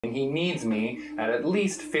He needs me at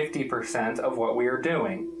least 50% of what we are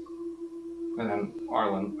doing. And then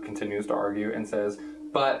Arlen continues to argue and says,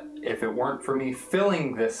 but if it weren't for me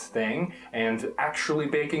filling this thing and actually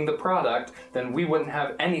baking the product, then we wouldn't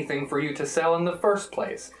have anything for you to sell in the first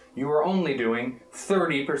place. You are only doing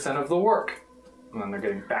 30% of the work. And then they're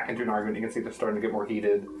getting back into an argument. You can see they're starting to get more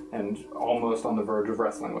heated and almost on the verge of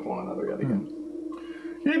wrestling with one another yet again.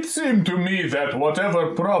 It seemed to me that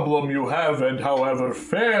whatever problem you have and however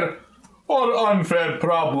fair or unfair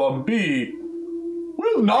problem be,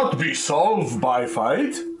 will not be solved by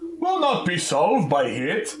fight, will not be solved by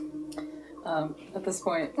hit. At this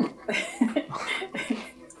point,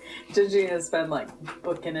 Gingy has been like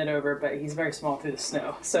booking it over, but he's very small through the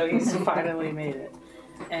snow, so he's finally made it.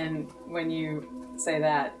 And when you say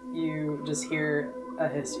that, you just hear a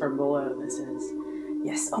hiss from below that says,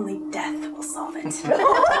 yes, only death will solve it.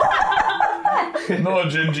 No,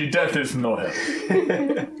 Gingy, death is no help.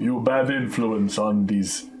 You bad influence on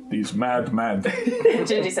these mad men.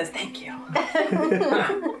 Gingy says, thank you.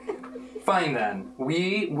 Fine then.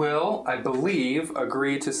 We will, I believe,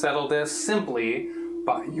 agree to settle this simply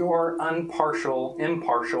by your impartial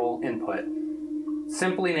input.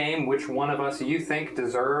 Simply name which one of us you think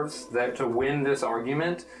deserves to win this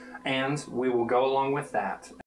argument, and we will go along with that.